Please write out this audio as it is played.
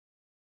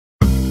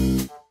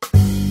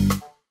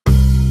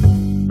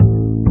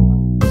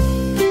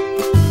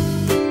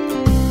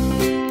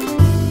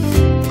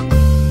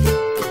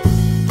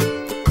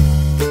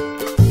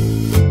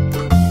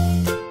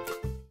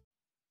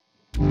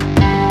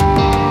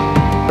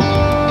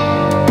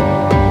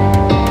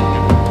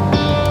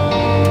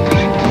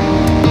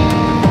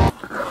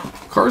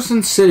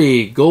Carson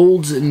City,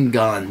 Golds and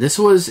Gun. This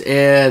was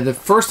the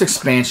first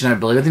expansion, I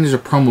believe. I think there's a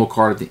promo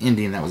card of the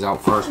Indian that was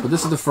out first, but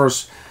this is the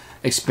first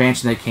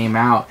expansion that came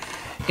out.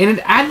 And it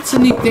added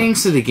some neat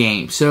things to the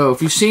game. So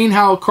if you've seen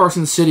how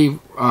Carson City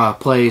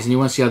plays and you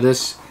want to see how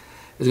this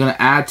is going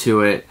to add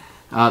to it,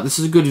 this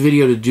is a good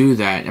video to do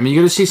that. I mean,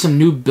 you're going to see some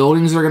new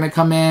buildings that are going to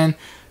come in.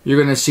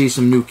 You're going to see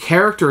some new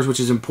characters,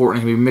 which is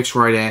important. It can be mixed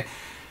right in.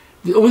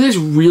 What is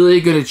really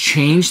going to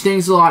change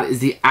things a lot is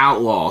the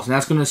Outlaws, and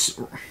that's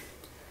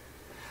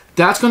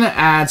going to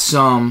add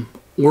some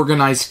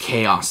organized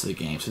chaos to the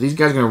game. So these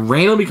guys are going to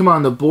randomly come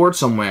on the board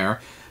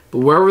somewhere, but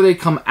wherever they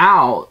come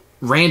out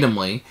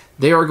randomly,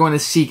 they are going to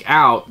seek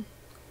out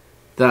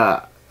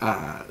the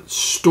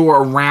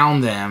store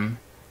around them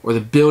or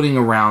the building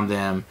around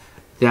them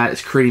that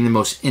is creating the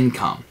most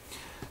income.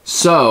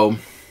 So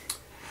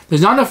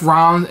there's not enough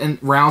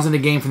rounds in the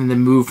game for them to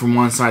move from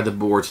one side of the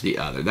board to the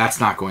other. That's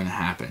not going to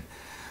happen.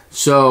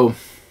 So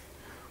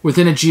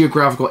within a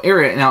geographical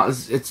area, now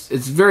it's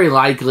very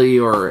likely,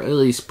 or at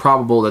least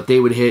probable, that they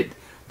would hit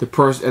the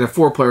person in a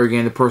 4-player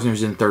game, the person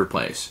who's in 3rd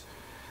place,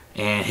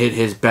 and hit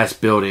his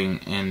best building,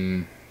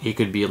 and he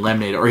could be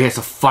eliminated, or he has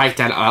to fight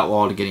that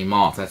outlaw to get him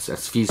off.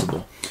 That's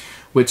feasible,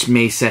 which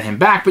may set him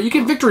back, but you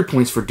get victory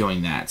points for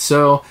doing that.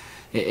 So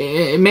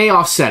it may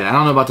offset it. I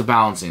don't know about the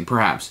balancing,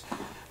 perhaps.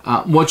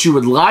 What you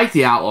would like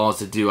the Outlaws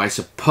to do, I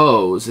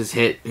suppose, is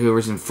hit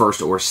whoever's in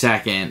 1st or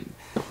 2nd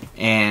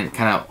and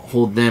kind of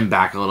hold them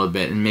back a little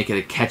bit and make it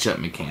a catch-up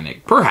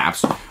mechanic,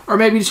 perhaps. Or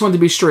maybe you just want it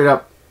to be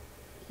straight-up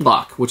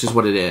luck, which is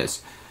what it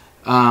is.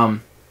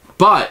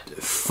 But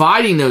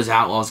fighting those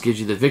Outlaws gives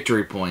you the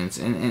victory points,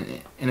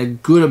 and a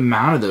good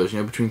amount of those,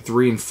 between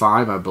 3 and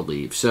 5, I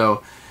believe.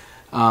 So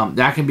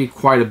that can be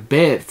quite a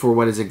bit for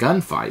what is a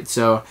gunfight.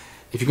 So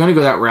if you're going to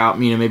go that route,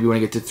 maybe you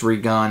want to get to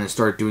 3-gun and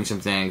start doing some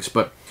things.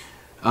 But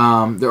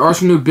there are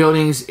some new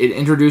buildings. It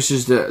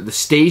introduces the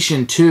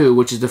Station 2,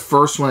 which is the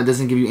first one that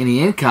doesn't give you any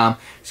income.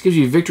 It just gives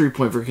you a victory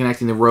point for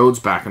connecting the roads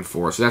back and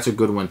forth. So that's a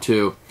good one,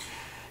 too.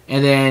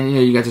 And then,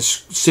 you got the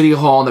City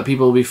Hall that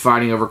people will be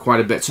fighting over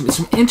quite a bit.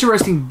 Some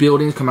interesting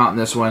buildings come out in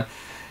this one.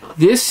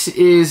 This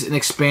is an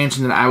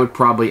expansion that I would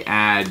probably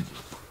add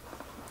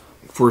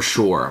for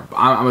sure.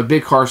 I'm a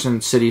big Carson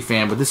City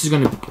fan, but this is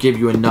going to give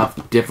you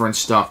enough different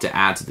stuff to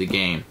add to the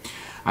game.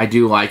 I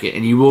do like it.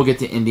 And you will get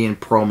the Indian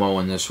promo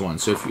in this one.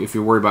 So if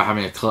you're worried about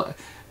having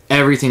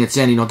everything that's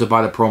in, you don't have to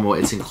buy the promo.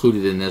 It's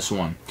included in this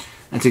one.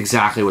 That's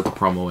exactly what the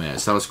promo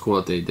is. That was cool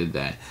that they did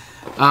that.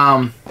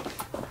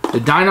 The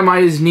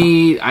dynamite is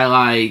neat. I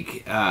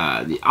like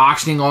the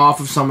auctioning off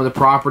of some of the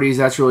properties.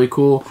 That's really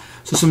cool.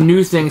 So some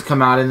new things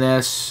come out in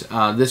this.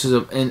 This is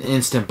an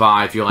instant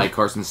buy if you like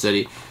Carson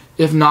City.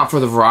 If not for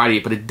the variety,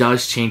 but it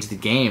does change the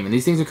game. And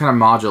these things are kind of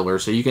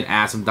modular, so you can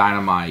add some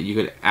dynamite. You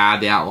could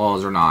add the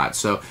Outlaws or not.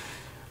 So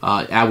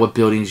add what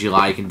buildings you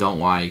like and don't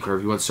like, or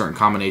if you want certain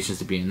combinations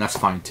to be in, that's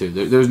fine too.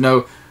 There's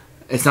no,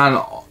 it's not an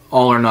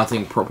all or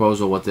nothing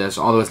proposal with this,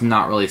 although it's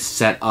not really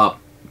set up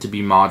to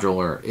be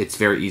modular. It's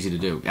very easy to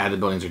do. Add the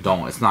buildings or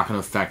don't. It's not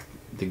going to affect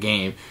the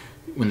game.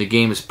 When the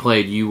game is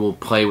played, you will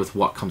play with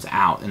what comes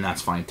out, and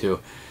that's fine too.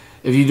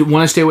 If you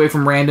want to stay away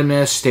from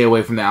randomness, stay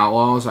away from the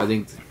Outlaws. I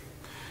think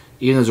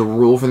even though there's a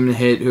rule for them to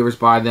hit whoever's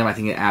by them, I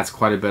think it adds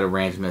quite a bit of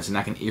randomness, and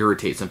that can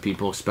irritate some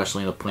people,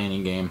 especially in a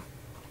planning game.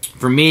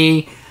 For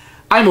me,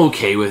 I'm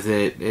okay with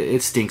it.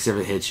 It stinks if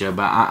it hits you,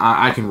 but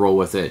I can roll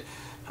with it.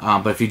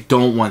 But if you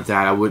don't want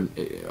that, I would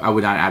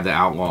not add the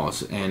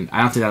Outlaws, and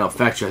I don't think that'll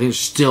affect you. I think there's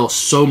still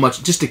so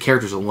much, just the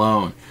characters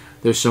alone.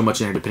 There's so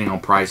much in there depending on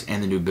price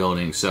and the new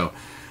buildings. So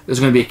there's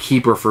going to be a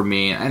keeper for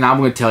me, and I'm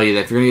going to tell you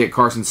that if you're going to get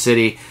Carson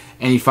City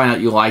and you find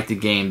out you like the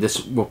game,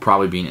 this will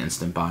probably be an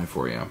instant buy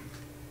for you.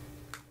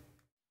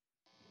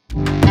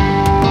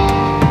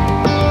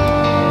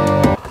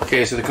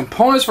 Okay, so the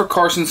components for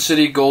Carson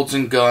City Golds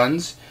and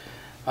Guns.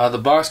 The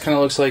box kind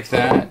of looks like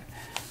that.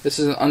 This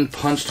is an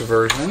unpunched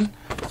version.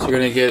 So you're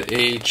going to get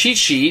a cheat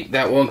sheet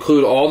that will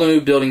include all the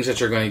new buildings that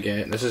you're going to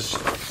get. This is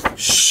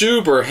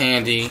super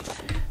handy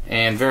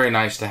and very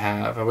nice to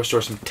have. I wish there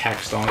was some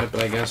text on it,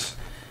 but I guess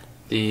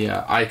the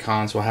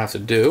icons will have to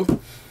do.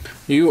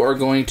 You are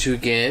going to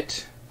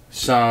get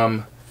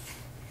some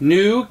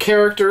new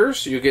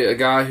characters. You get a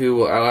guy who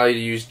will allow you to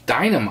use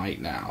dynamite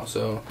now.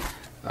 So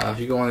if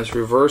you go on this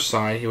reverse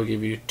side, he will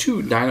give you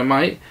 2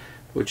 dynamite,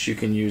 which you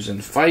can use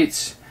in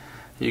fights.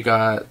 You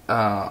got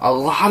a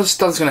lot of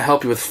stuff that's going to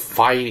help you with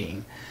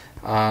fighting.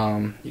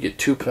 You get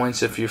 2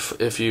 points if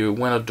you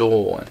win a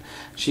duel. And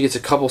she gets a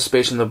couple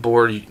space on the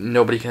board.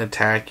 Nobody can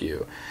attack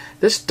you.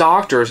 This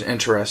doctor is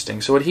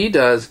interesting. So what he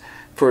does,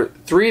 for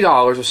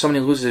 $3, if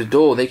somebody loses a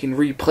duel, they can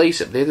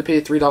replace it. They have to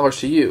pay $3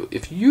 to you.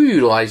 If you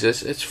utilize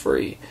this, it's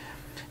free.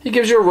 He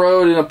gives you a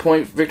road and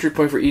a victory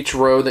point for each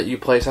road that you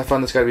place. I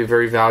found this guy to be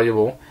very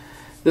valuable.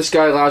 This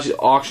guy allows you to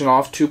auction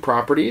off 2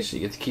 properties. You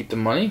get to keep the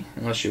money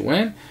unless you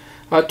win.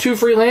 2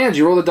 free lands.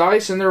 You roll the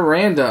dice and they're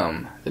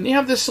random. Then you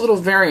have this little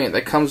variant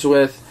that comes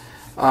with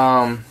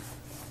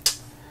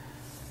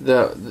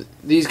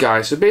these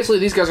guys. So basically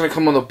these guys are going to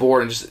come on the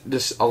board and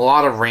just a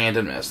lot of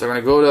randomness. They're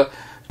going to go to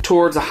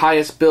towards the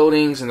highest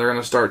buildings, and they're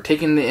going to start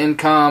taking the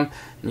income,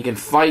 and you can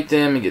fight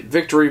them and get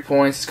victory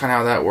points. That's kind of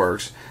how that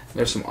works.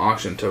 There's some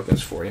auction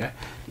tokens for you.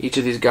 Each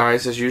of these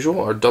guys, as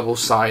usual, are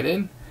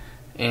double-sided,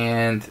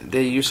 and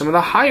they use some of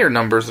the higher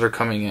numbers that are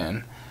coming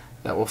in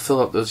that will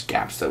fill up those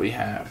gaps that we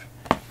have.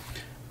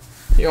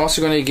 You're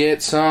also going to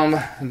get some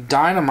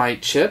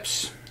dynamite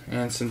chips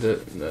and some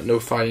no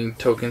fighting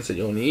tokens that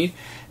you'll need,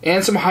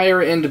 and some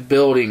higher end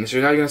buildings.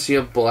 You're not going to see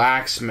a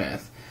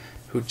blacksmith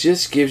who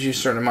just gives you a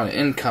certain amount of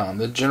income.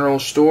 The general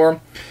store,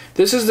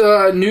 this is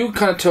the new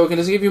kind of token. It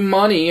doesn't give you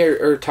money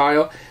or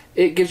tile.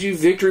 It gives you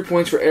victory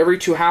points for every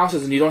 2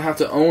 houses, and you don't have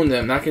to own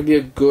them. That can be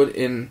a good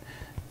in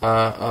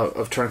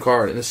of turn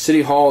card. And the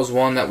city hall is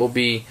one that will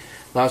be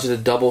allows you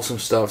to double some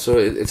stuff. So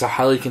it's a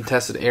highly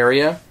contested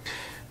area.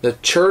 The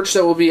church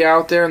that will be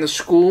out there and the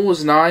school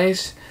is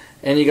nice.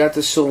 And you got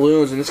the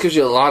saloons, and this gives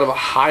you a lot of a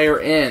higher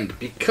end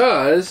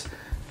because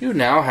you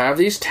now have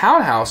these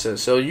townhouses.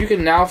 So you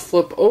can now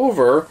flip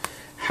over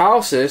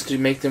houses to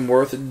make them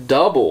worth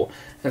double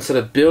instead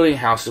of building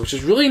houses, which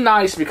is really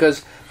nice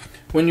because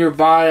when you're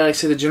by, like,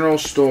 say, the general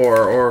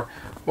store or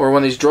one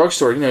of these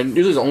drugstores,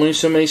 usually there's only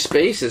so many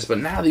spaces, but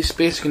now these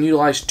spaces can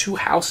utilize 2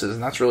 houses,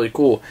 and that's really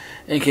cool.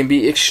 And it can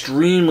be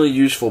extremely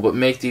useful, but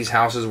make these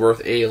houses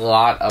worth a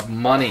lot of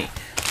money.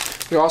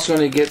 You're also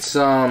going to get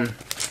some...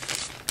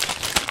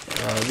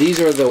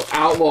 these are the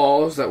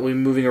outlaws that will be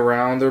moving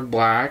around. They're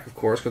black, of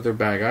course, because they're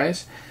bad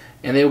guys.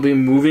 And they will be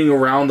moving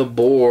around the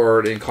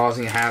board and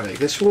causing havoc.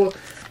 This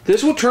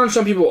will turn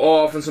some people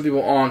off and some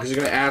people on because you're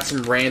going to add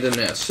some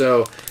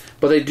randomness.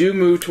 But they do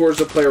move towards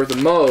the player with the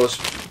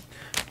most.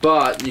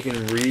 But you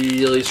can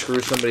really screw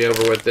somebody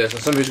over with this.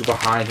 And some people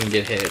behind can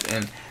get hit.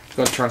 And it's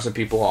going to turn some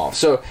people off.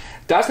 So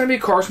that's going to be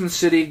Carson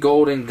City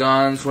Gold and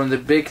Guns. One of the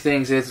big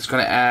things is it's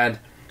going to add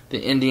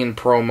the Indian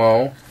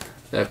promo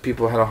that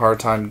people had a hard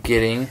time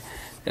getting.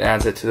 It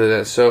adds it to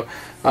this. So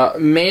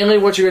mainly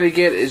what you're going to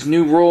get is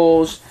new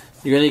rules.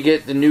 You're going to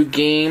get the new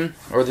game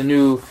or the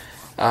new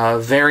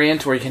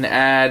variant where you can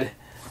add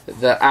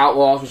the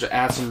outlaws, which will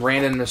add some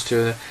randomness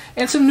to it,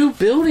 and some new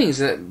buildings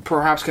that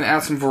perhaps can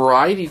add some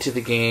variety to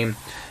the game.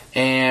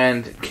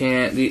 And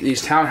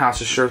these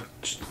townhouses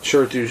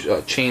sure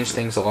do change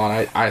things a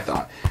lot. I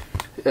thought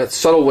a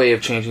subtle way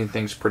of changing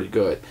things pretty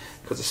good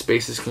because the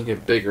spaces can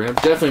get bigger and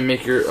it'll definitely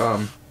make your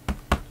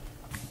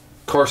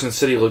Carson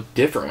City look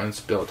different when it's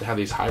built, to have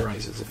these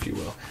high-rises, if you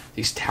will.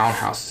 These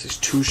townhouses, these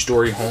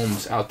 2-story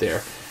homes out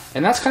there.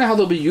 And that's kind of how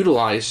they'll be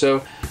utilized.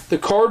 So the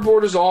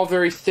cardboard is all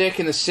very thick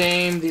and the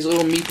same. These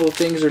little meeple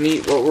things are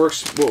neat. What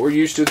we're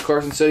used to with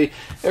Carson City.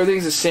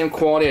 Everything's the same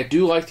quality. I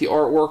do like the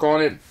artwork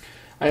on it.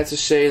 I have to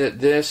say that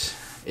this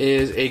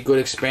is a good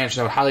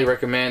expansion. I would highly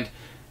recommend.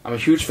 I'm a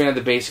huge fan of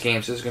the base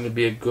game, so this is going to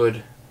be a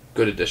good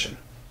addition.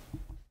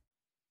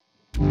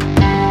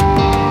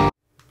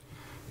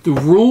 The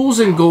rules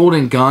in Gold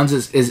and Guns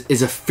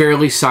is a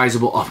fairly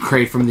sizable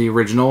upgrade from the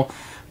original.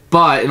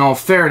 But in all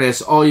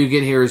fairness, all you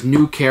get here is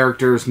new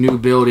characters, new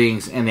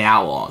buildings, and the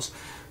outlaws.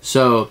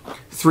 So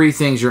 3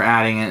 things you're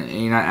adding, and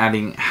you're not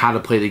adding how to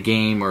play the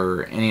game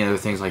or any other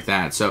things like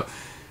that. So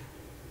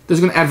this is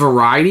going to add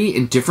variety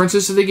and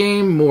differences to the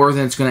game more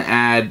than it's going to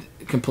add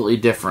completely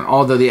different.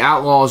 Although the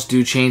outlaws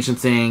do change some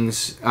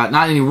things,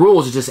 not any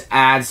rules, it just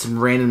adds some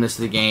randomness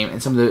to the game.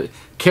 And some of the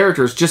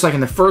characters, just like in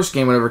the first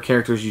game, whatever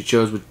characters you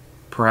chose would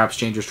perhaps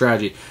change your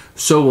strategy,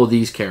 so will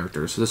these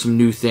characters. So there's some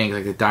new things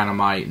like the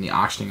dynamite and the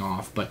auctioning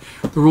off, but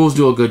the rules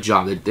do a good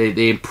job.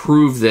 They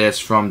improve this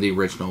from the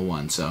original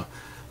one, so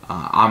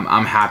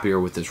I'm happier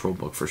with this rule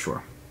book for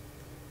sure.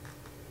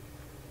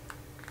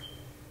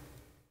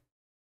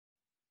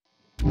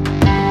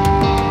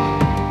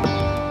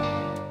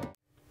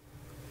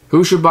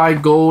 Who should buy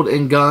Gold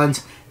and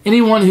Guns?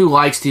 Anyone who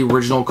likes the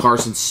original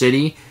Carson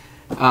City.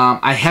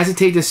 I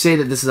hesitate to say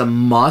that this is a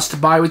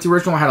must-buy with the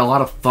original. I had a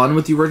lot of fun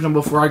with the original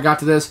before I got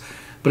to this.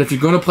 But if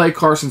you're going to play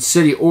Carson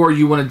City or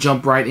you want to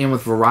jump right in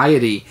with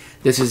variety,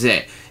 this is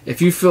it.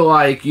 If you feel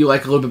like you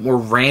like a little bit more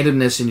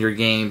randomness in your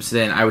games,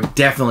 then I would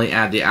definitely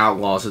add the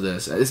Outlaws to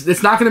this.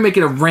 It's not going to make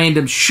it a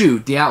random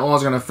shoot. The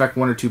Outlaws are going to affect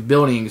 1 or 2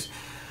 buildings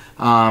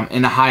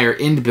in the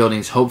higher-end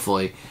buildings,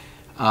 hopefully.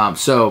 But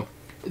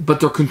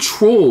they're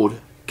controlled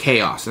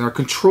chaos, and they're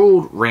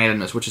controlled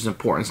randomness, which is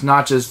important. It's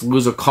not just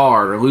lose a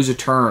card or lose a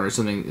turn or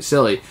something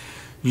silly.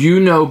 You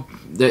know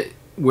that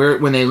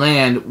when they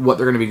land, what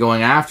they're going to be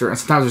going after, and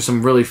sometimes there's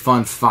some really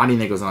fun fighting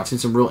that goes on. I've seen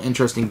some real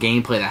interesting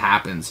gameplay that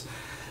happens.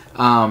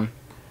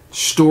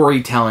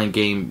 Storytelling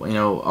game,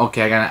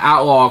 okay, I got an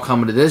outlaw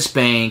coming to this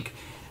bank.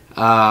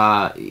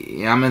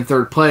 I'm in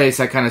 3rd place.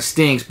 That kind of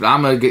stinks, but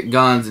I'm going to get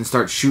guns and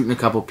start shooting a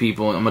couple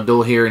people. I'm going to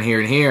duel here and here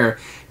and here.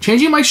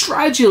 Changing my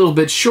strategy a little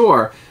bit,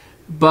 sure.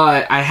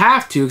 But I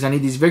have to because I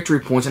need these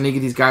victory points. I need to get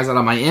these guys out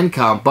of my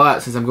income.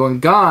 But since I'm going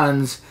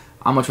guns,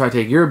 I'm going to try to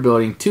take your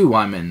building too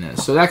while I'm in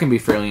this. So that can be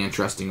fairly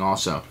interesting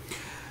also.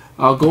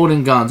 Gold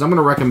and Guns. I'm going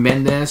to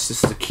recommend this.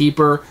 This is a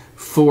keeper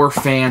for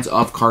fans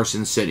of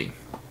Carson City.